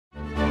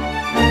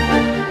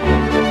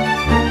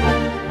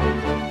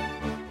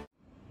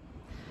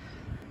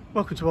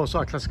Welcome to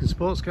Allside Classic and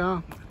Sports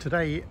Car.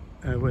 Today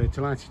we're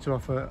delighted to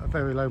offer a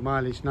very low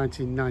mileage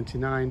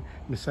 1999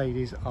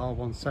 Mercedes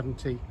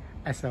R170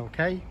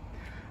 SLK.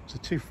 It's a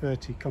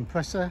 230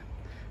 Kompressor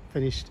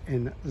finished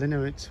in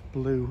Linarit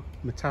Blue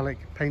metallic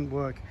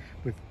paintwork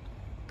with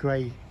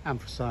grey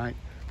anthracite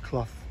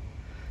cloth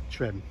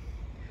trim,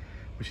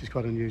 which is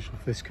quite unusual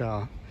for this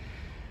car.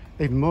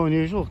 Even more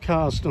unusual, the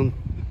car's done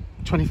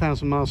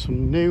 20,000 miles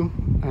from new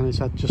and it's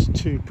had just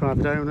two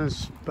private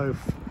owners,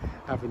 both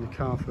having the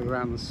car for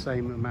around the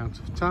same amount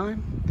of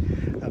time.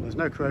 There's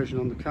no corrosion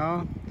on the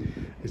car.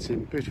 It's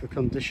in beautiful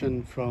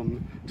condition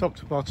from top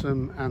to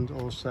bottom and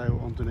also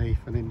underneath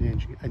and in the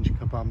engine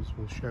compartments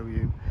we'll show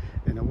you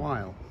in a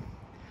while.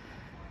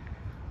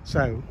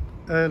 So,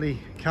 early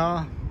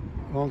car,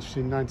 launched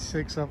in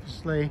 '96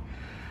 obviously.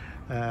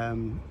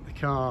 The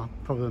car,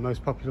 probably the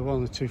most popular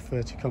one, the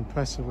 230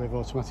 Kompressor with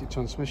automatic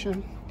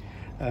transmission.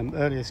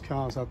 Earliest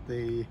cars had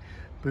the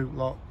boot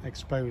lot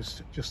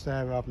exposed just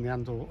there rather than the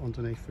handle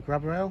underneath the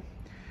grab rail,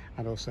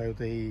 and also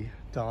the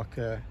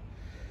darker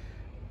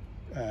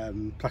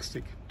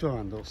plastic door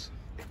handles.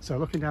 So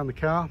looking down the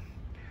car,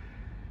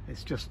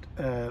 it's just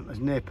as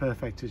near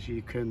perfect as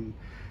you can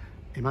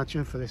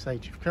imagine for this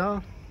age of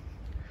car.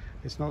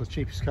 It's not the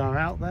cheapest car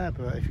out there,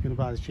 but if you're going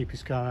to buy the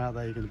cheapest car out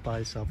there, you're going to buy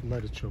yourself a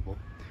load of trouble.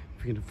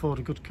 If you can afford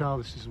a good car,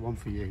 this is the one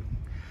for you.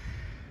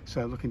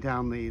 So looking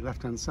down the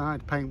left hand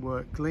side,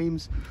 paintwork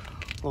gleams.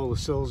 All the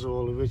sills are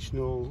all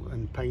original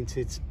and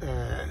painted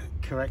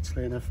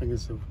correctly, and everything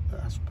is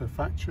as per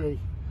factory.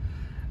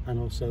 And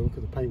also look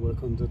at the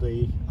paintwork under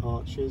the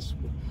arches.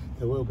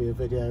 There will be a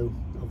video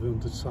of the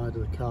underside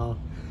of the car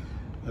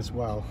as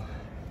well.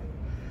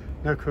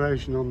 No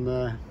corrosion on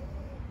the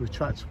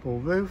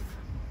retractable roof.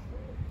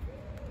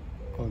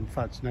 Well, in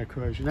fact, no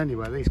corrosion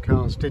anywhere. These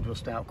cars did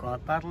rust out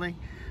quite badly.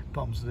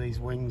 Bottoms of these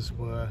wings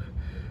were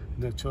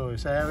a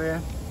notorious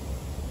area.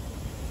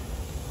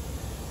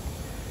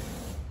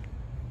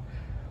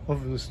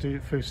 Other than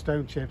through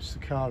stone chips, the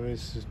car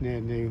is as near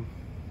new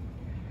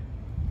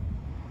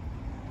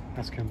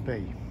as can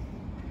be.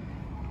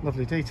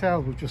 Lovely detail.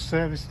 We've just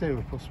serviced it.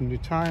 We've put some new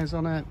tyres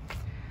on it.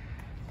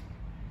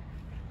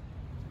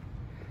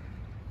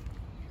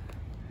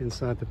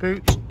 Inside the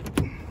boot,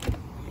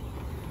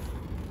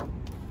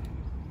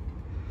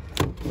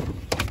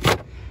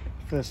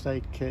 first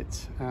aid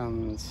kit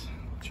and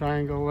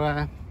triangle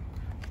there.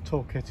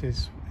 Toolkit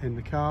is in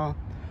the car,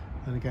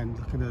 and again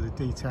looking at the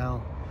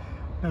detail,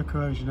 no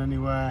corrosion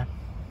anywhere.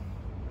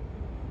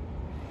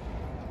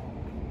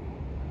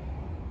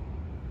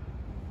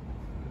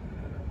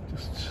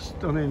 Just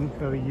stunning,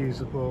 very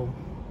usable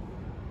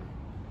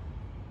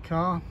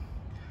car.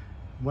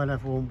 When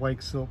everyone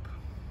wakes up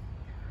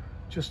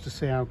just to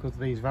see how good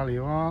these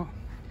vario are,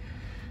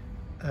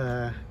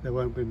 there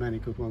won't be many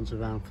good ones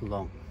around for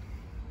long.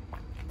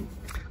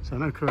 So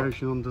no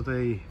corrosion under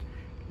the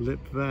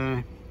lip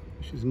there,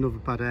 which is another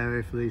bad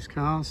area for these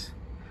cars.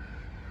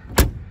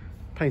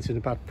 Painted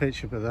a bad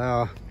picture, but they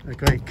are a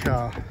great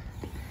car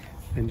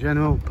in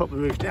general. Put the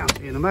roof down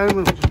to you in a moment.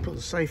 We'll just put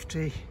the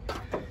safety.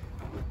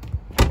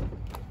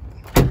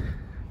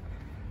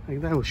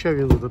 And then we'll show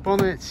you under the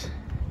bonnet.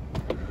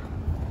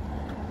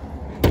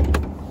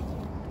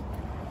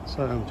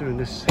 So I'm doing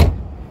this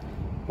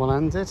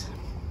one-handed.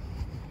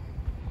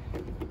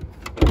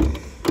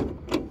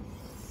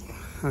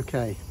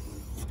 Okay,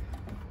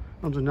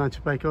 190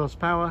 brake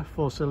horsepower,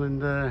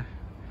 4-cylinder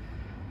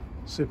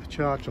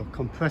supercharged or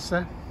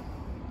compressor.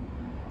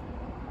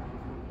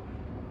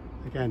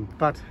 Again,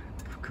 bad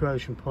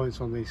corrosion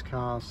points on these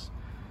cars.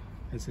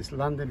 It's this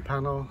landing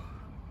panel.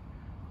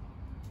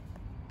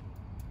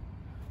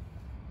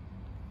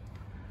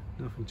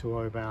 Nothing to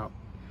worry about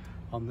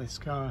on this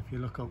car. If you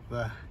look up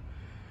the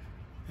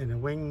inner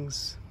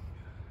wings,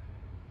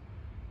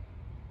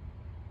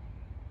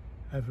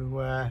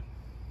 everywhere,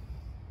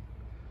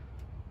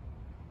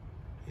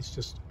 it's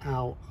just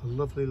how a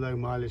lovely low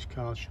mileage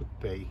car should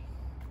be.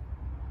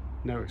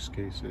 No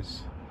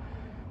excuses.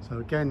 So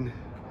again,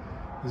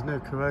 there's no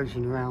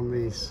corrosion around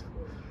these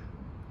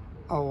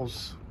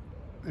holes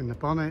in the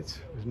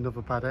bonnet. There's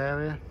another bad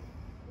area.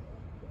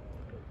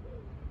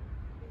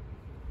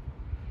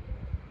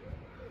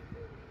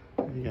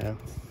 There you go.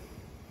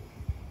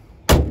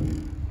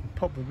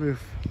 Pop the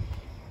roof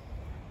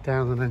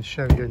down and then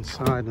show you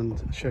inside and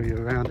show you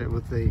around it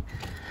with the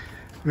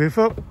roof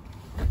up.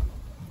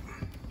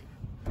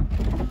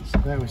 So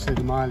there we see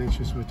the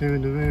mileage as we're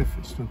doing the roof.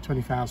 It's done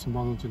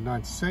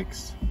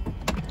 20,196.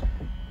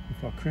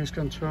 We've got cruise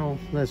control.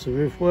 There's the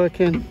roof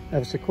working,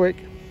 ever so quick.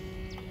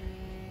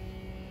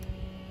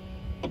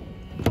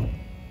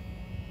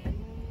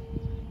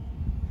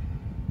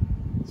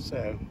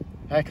 So,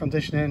 air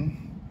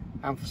conditioning,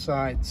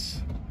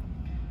 anthracites,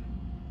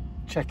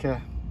 checker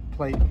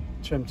plate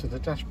trim to the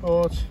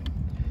dashboard.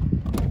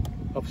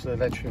 Obviously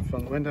electric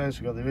front windows.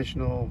 We've got the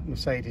original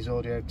Mercedes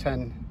Audio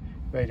 10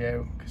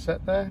 radio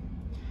cassette there.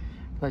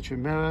 Electric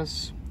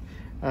mirrors.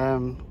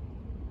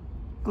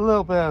 A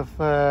little bit of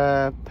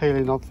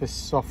peeling off this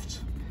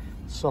soft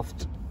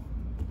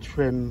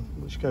trim,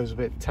 which goes a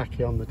bit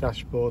tacky on the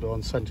dashboard or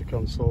on centre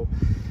console,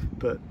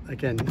 but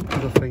again,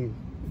 nothing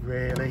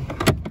really.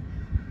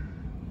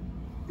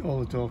 All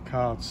the door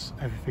cards,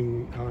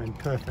 everything are in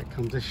perfect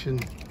condition.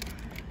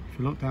 If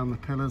you look down the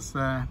pillars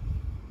there,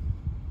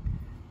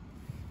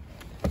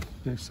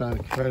 no sign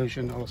of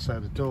corrosion. Also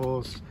the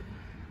doors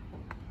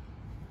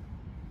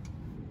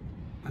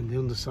and the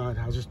underside.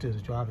 I'll just do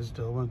the driver's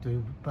door, won't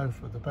do both,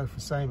 they're both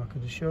the same, I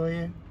can assure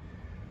you.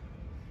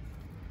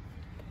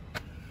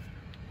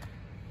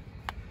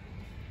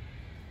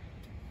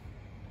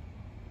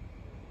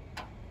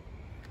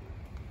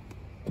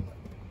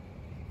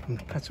 And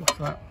the petal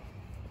flat,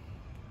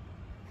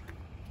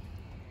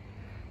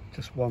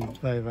 just one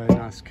very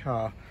nice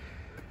car.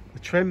 The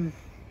trim,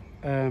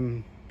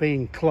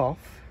 being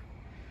cloth,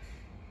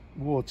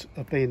 would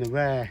have been a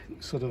rare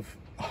sort of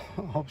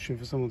option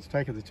for someone to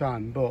take at the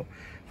time, but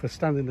for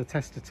standing the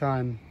test of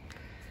time,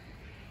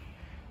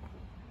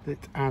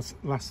 it has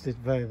lasted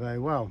very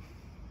well,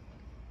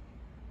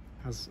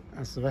 as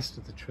the rest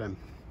of the trim.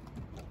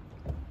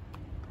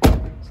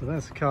 So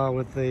there's the car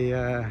with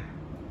the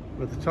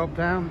top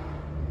down,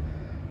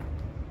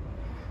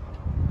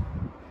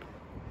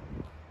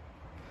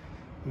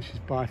 which is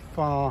by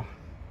far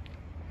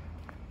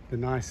the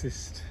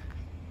nicest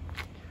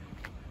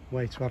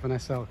way to have an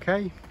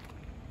SLK.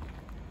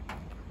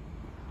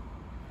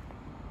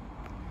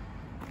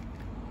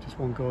 Just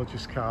one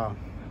gorgeous car.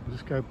 We'll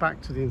just go back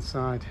to the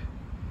inside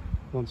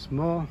once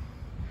more.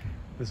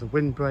 There's a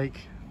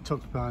windbreak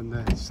tucked behind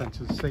the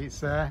centre of the seats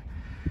there,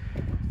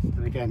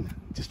 and again,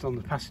 just on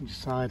the passenger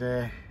side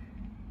here,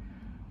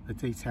 the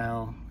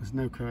detail, there's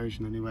no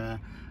corrosion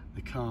anywhere.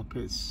 The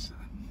carpets,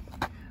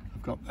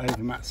 I've got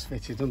overmats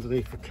fitted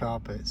underneath the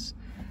carpets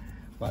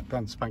like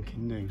brand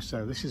spanking new,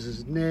 so this is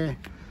as near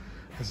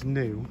as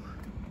new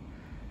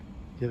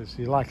as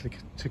you're likely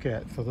to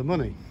get for the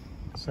money.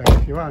 So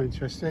if you are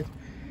interested,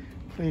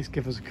 please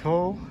give us a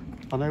call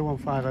on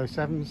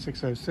 01507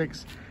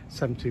 606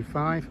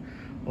 725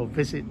 or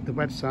visit the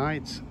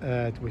website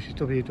which is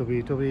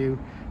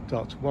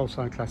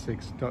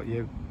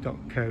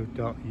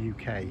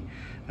www.wallsideclassics.co.uk,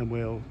 and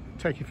we'll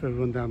take you for a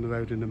run down the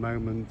road in a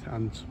moment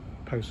and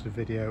post a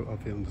video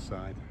of the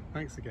underside.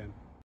 Thanks again.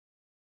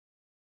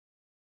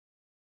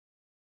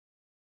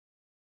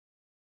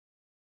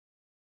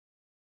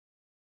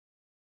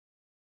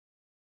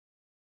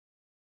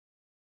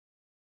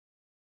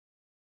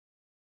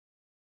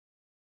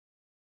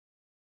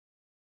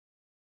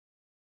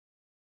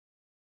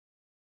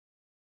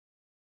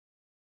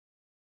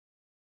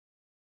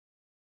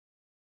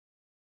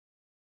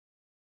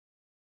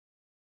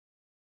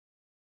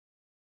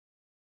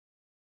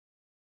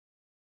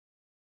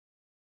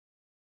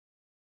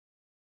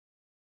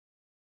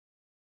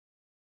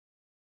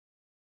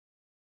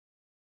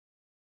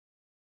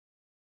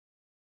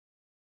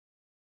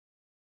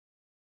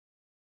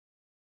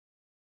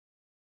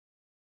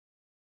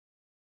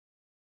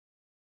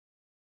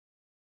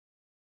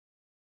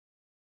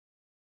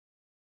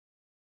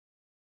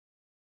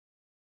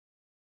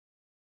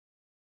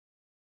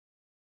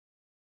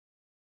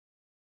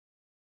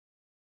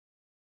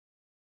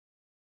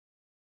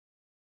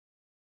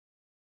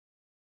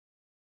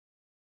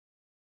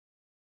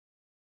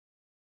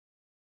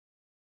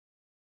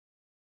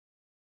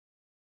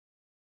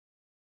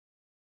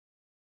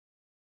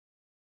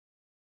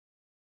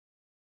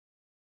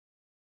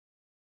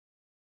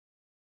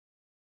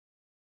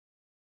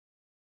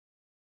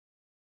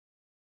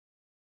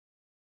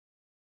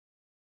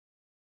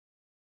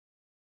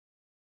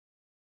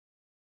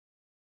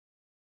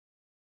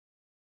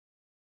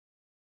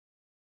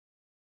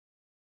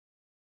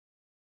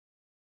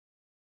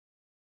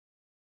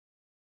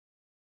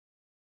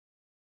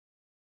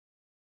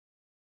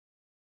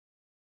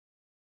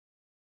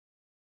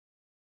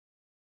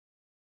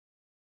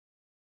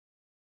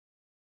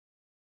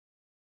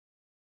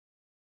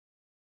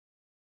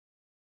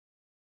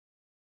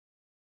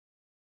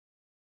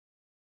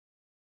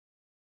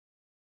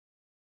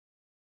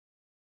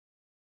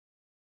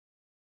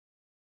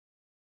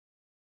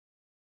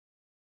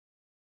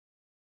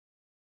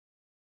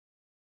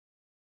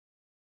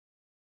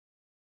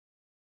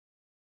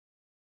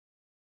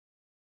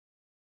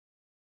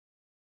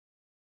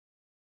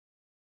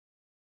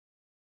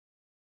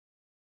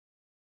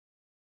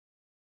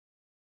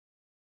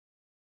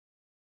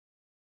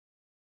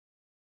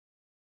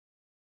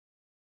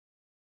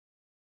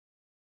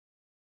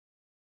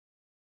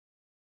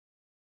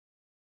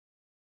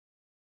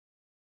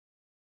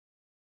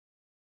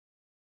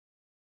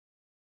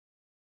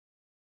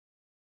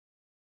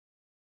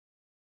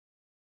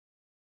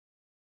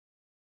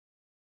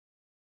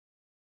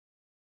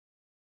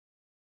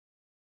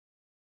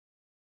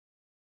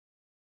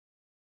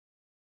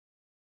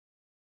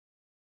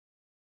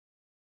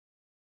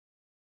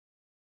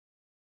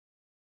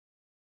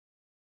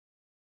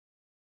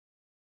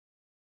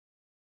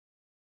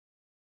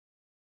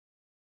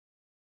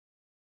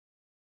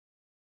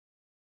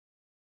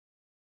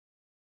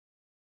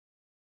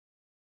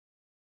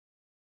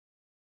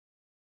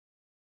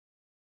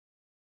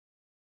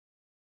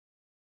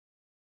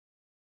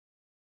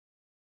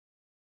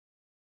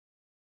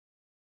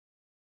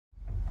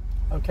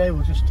 Okay,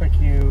 we'll just take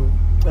you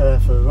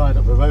for a ride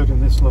up the road in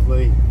this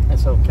lovely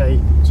SLK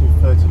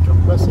 230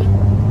 Kompressor.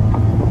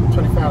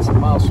 20,000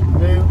 miles from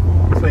new,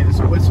 clean as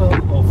a whistle,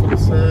 all fully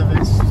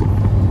serviced,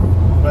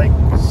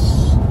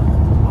 brakes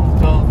all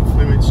done,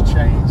 fluids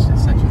changed,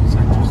 etc,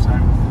 etc. So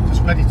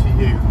just ready to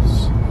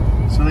use.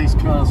 So these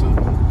cars are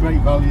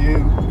great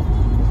value.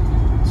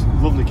 It's a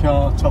lovely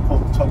car, top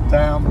up, top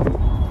down.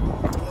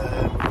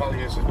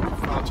 Values are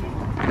far too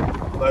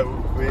low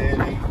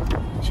really.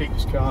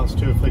 Cheapest cars,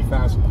 £2,000 or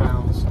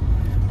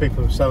 £3,000. People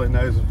who are selling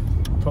those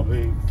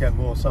probably get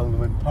more selling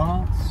them in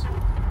parts.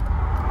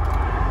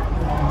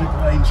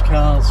 Mid-range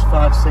cars,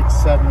 £5,000,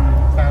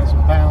 £6,000,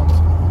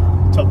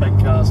 £7,000. Top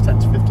end cars,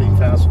 £10,000 to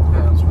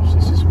 £15,000, which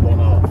this is one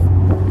of.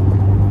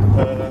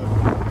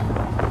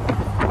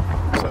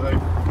 So the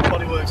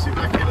bodywork's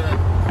immaculate,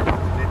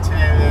 the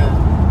interior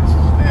is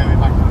as near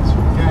immaculate as you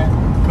can get.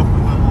 A couple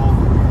of little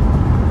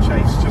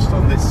changes just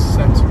on this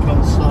centre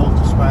console,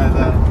 just where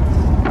the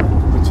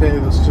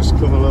materials just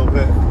come a little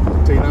bit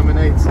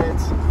delaminated.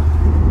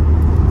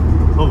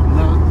 Other than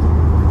that,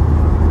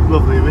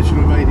 lovely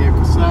original radio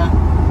cassette.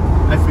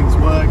 Everything's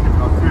working. We've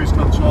got cruise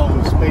control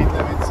with speed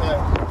limiter,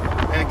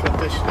 air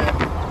conditioning.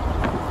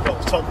 Got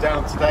the top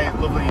down today. A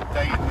lovely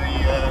day in the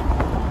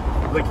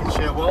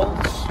Lincolnshire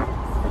Wolds.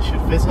 You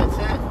should visit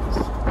it.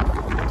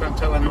 Don't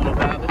tell anyone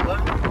about it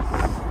though.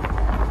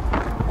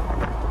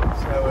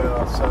 So we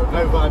are. So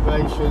no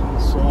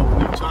vibrations, all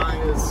new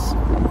tyres.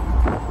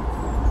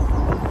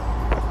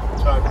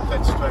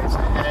 Dead straight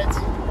ahead.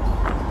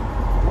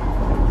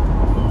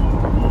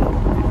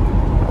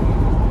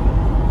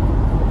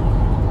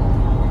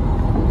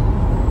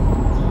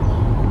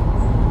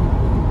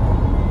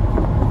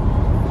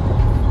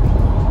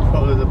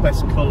 Probably the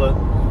best colour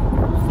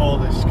for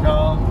this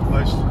car.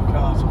 Most of the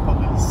cars are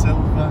probably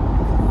silver.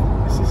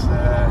 This is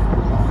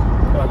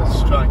quite a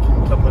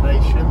striking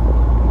combination.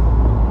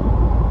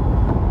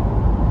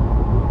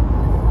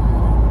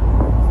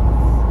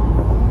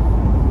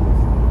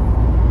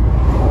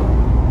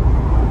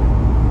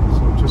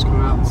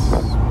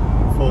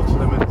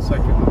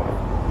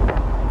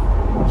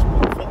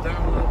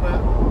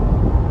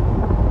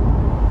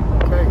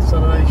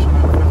 Acceleration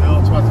with the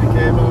automatic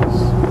gearbox,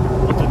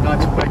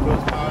 190 brake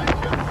horsepower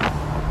engine,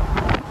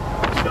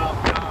 sharp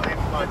car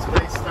even by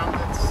today's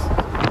standards.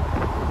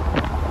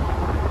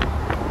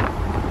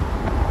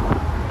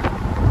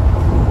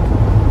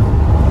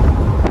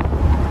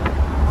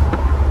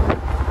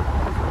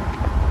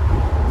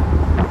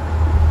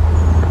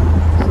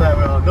 So there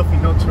are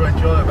nothing not to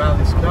enjoy about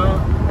this car.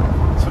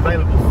 It's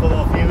available for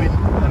viewing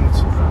and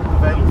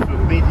available for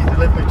immediate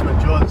delivery to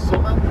enjoy the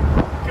summer.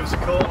 Give us a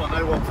call on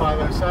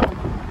 01507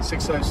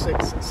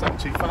 606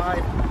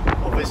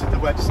 725 or visit the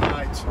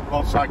website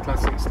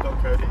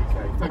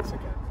roadsideclassics.co.uk. Thanks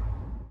again.